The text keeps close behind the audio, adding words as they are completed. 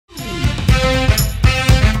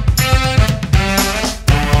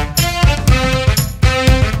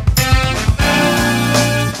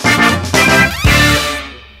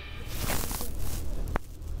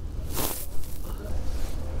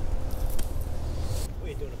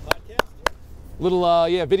Doing a podcast? Little,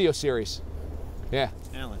 yeah, video series. Yeah.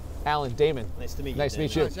 Alan, Damon. Nice to meet you. Nice to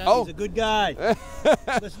meet you. He's a good guy.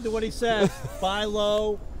 Listen to what he says. Buy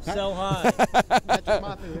low, sell high.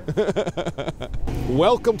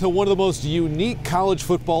 Welcome to one of the most unique college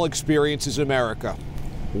football experiences in America,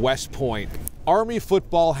 West Point. Army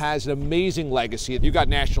football has an amazing legacy. You've got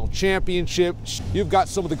national championships. You've got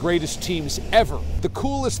some of the greatest teams ever. The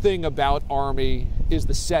coolest thing about Army is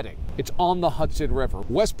the setting. It's on the Hudson River.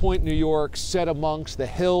 West Point, New York, set amongst the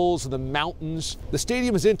hills and the mountains. The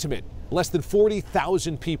stadium is intimate, less than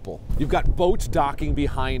 40,000 people. You've got boats docking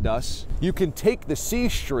behind us. You can take the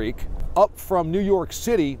Seastreak up from New York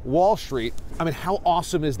City, Wall Street. I mean, how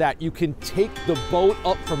awesome is that? You can take the boat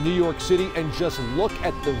up from New York City and just look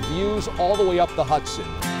at the views all the way up the Hudson.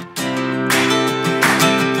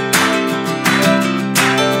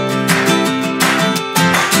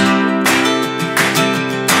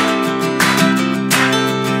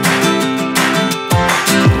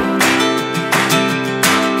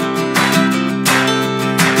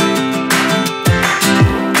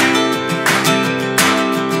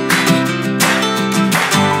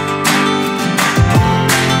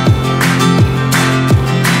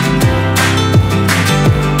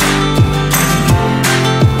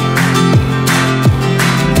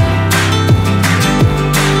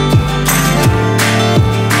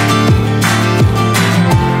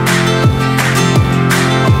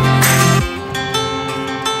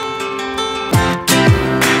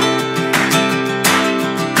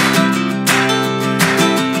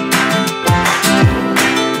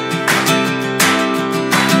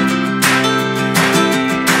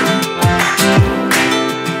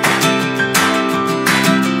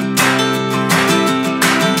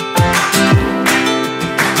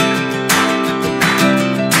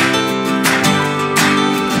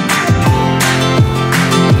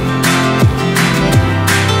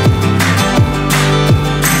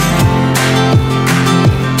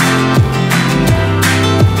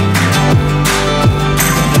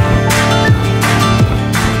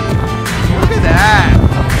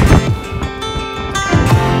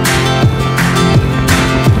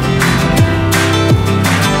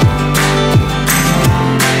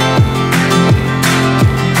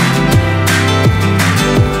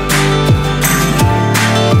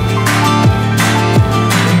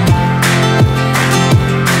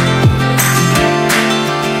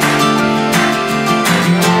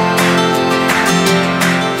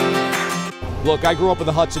 Look, I grew up in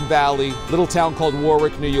the Hudson Valley, little town called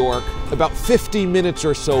Warwick, New York, about 50 minutes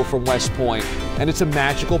or so from West Point, and it's a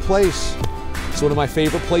magical place. It's one of my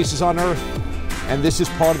favorite places on earth, and this is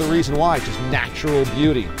part of the reason why, just natural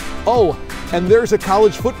beauty. Oh, and there's a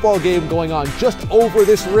college football game going on just over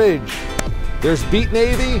this ridge. There's beat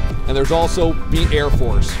Navy, and there's also beat Air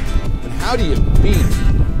Force. And how do you beat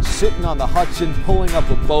sitting on the Hudson, pulling up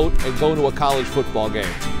a boat, and going to a college football game?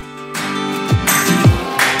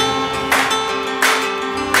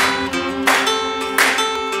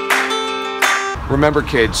 Remember,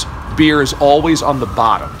 kids, beer is always on the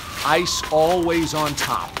bottom, ice always on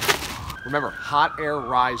top. Remember, hot air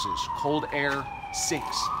rises, cold air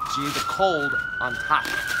sinks, so you need the cold on top.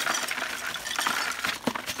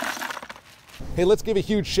 Hey, let's give a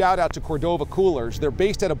huge shout out to Cordova Coolers. They're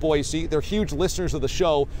based out of Boise. They're huge listeners of the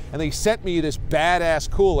show, and they sent me this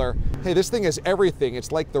badass cooler. Hey, this thing has everything.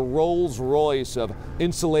 It's like the Rolls Royce of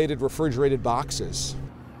insulated refrigerated boxes.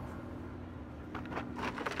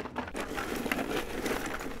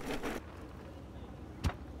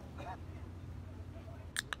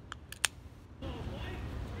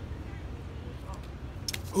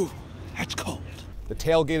 Ooh, that's cold. The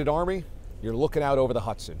tailgated Army, you're looking out over the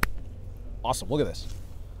Hudson. Awesome, look at this.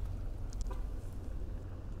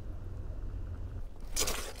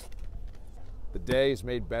 The day is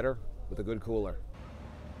made better with a good cooler.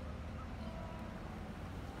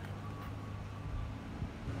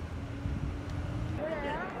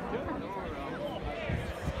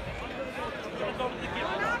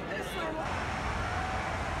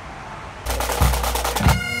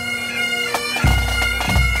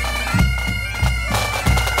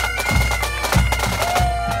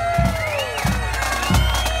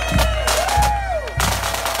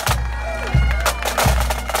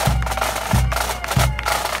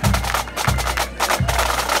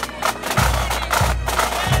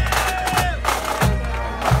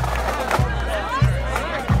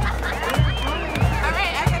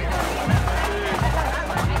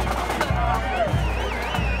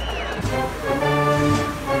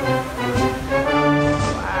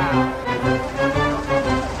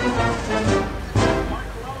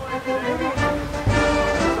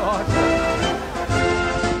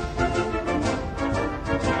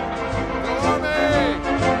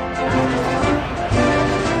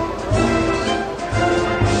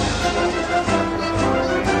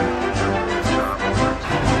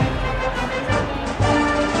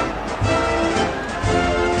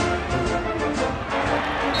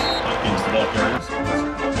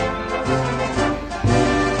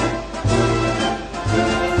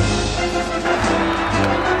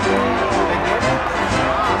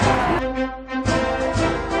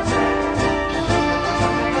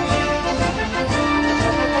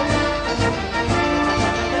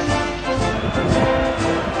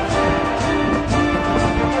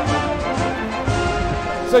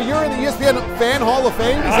 So you're in the ESPN Fan Hall of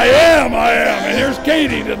Fame? I am. And here's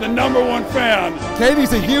Katie, the #1 fan.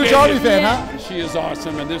 Katie's a huge Army fan, huh? She is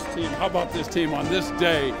awesome. And this team, how about this team on this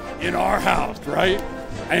day in our house, right?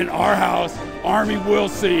 In our house, Army will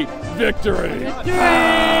see victory.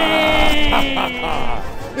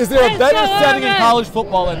 Is there a better setting in college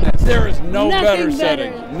football than this? There is no better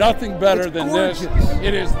setting. Nothing better than this.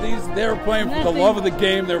 It is they're playing for the love of the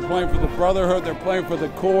game. They're playing for the brotherhood. They're playing for the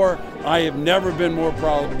core. I have never been more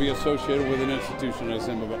proud to be associated with an institution as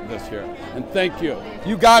this here. And thank you.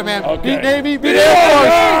 You got it, man. Okay. Beat Navy, beat Air Force.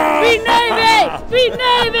 Beat Navy! Beat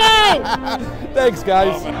Navy! Thanks,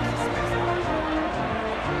 guys.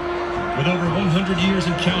 With over 100 years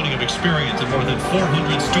and counting of experience in more than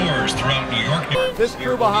 400 stores throughout New York. This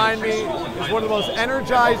crew behind me is one of the most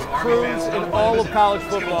energized crews in all of college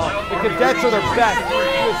football. The cadets are the best. You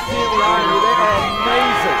just see it behind me. They are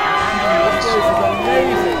amazing. This place is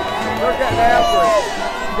amazing. They're getting after it.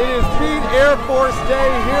 It is Beat Air Force Day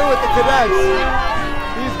here with the cadets.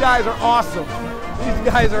 These guys are awesome. These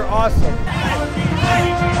guys are awesome.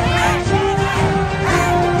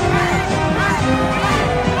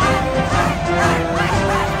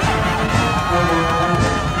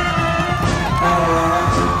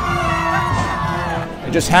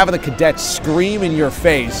 Just having the cadets scream in your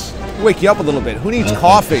face, wake you up a little bit. Who needs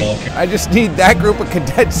coffee? I just need that group of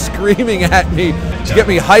cadets screaming at me to get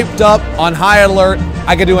me hyped up, on high alert.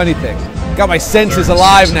 I can do anything. Got my senses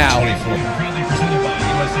alive now.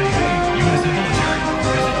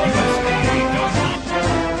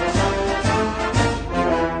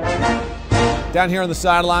 Down here on the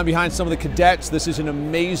sideline behind some of the cadets, this is an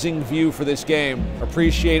amazing view for this game.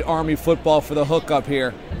 Appreciate Army football for the hookup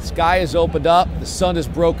here. The sky has opened up, the sun has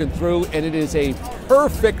broken through, and it is a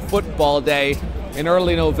perfect football day in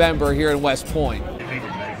early November here in West Point. Defeated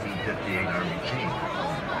 1958 Army team.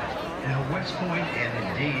 Now, West Point, and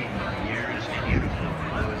indeed years in uniform.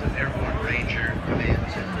 I was an airborne ranger,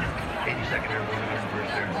 commands in 82nd Airborne,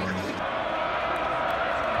 101st Airborne.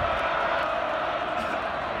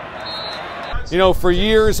 You know, for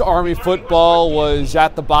years, Army football was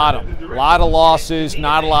at the bottom. A lot of losses,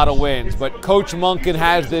 not a lot of wins. But Coach Monken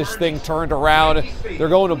has this thing turned around. They're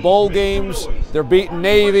going to bowl games. They're beating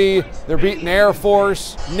Navy. They're beating Air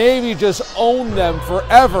Force. Navy just owned them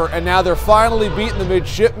forever, and now they're finally beating the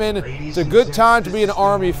midshipmen. It's a good time to be an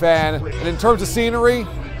Army fan. And in terms of scenery,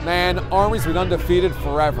 man, Army's been undefeated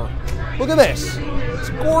forever. Look at this. It's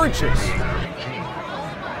gorgeous.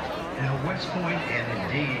 Now, West Point, and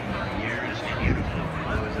indeed years in uniform. I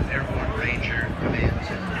was an airborne ranger, commands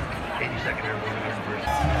in 82nd Airborne, 101st.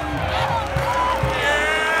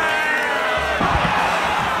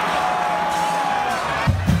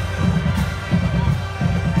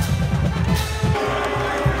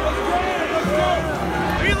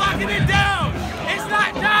 We locking it down. It's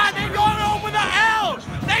not done. They're going home with a L.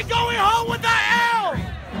 They're going home with a L.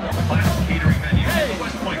 Classic catering menu. The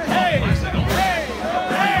West Point Classic.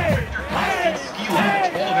 Ski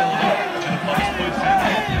Lodge, all available to the public food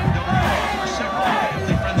family. For several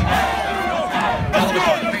family-friendly games. Follow us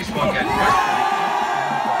on Facebook at West Point.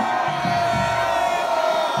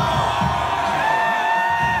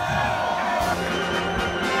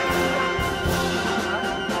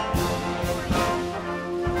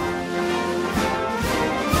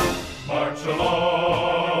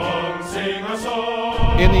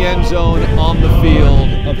 In the end zone, on the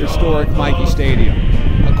field of historic Michie Stadium.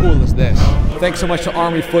 How cool is this? Thanks so much to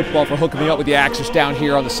Army football for hooking me up with the access down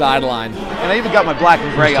here on the sideline. And I even got my black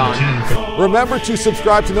and gray on. Remember to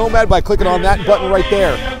subscribe to NOMAD by clicking on that button right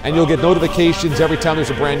there, and you'll get notifications every time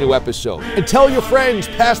there's a brand new episode. And tell your friends,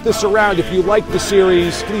 pass this around. If you like the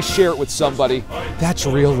series, please share it with somebody. That's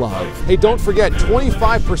real love. Hey, don't forget,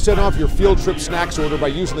 25% off your field trip snacks order by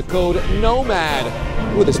using the code NOMAD.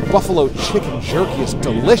 Ooh, this buffalo chicken jerky is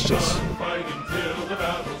delicious.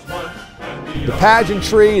 The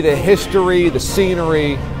pageantry, the history, the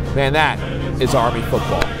scenery, man, that is Army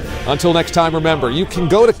football. Until next time, remember, you can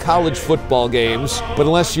go to college football games, but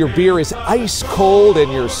unless your beer is ice cold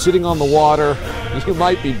and you're sitting on the water, you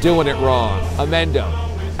might be doing it wrong. Amendo,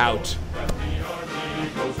 out.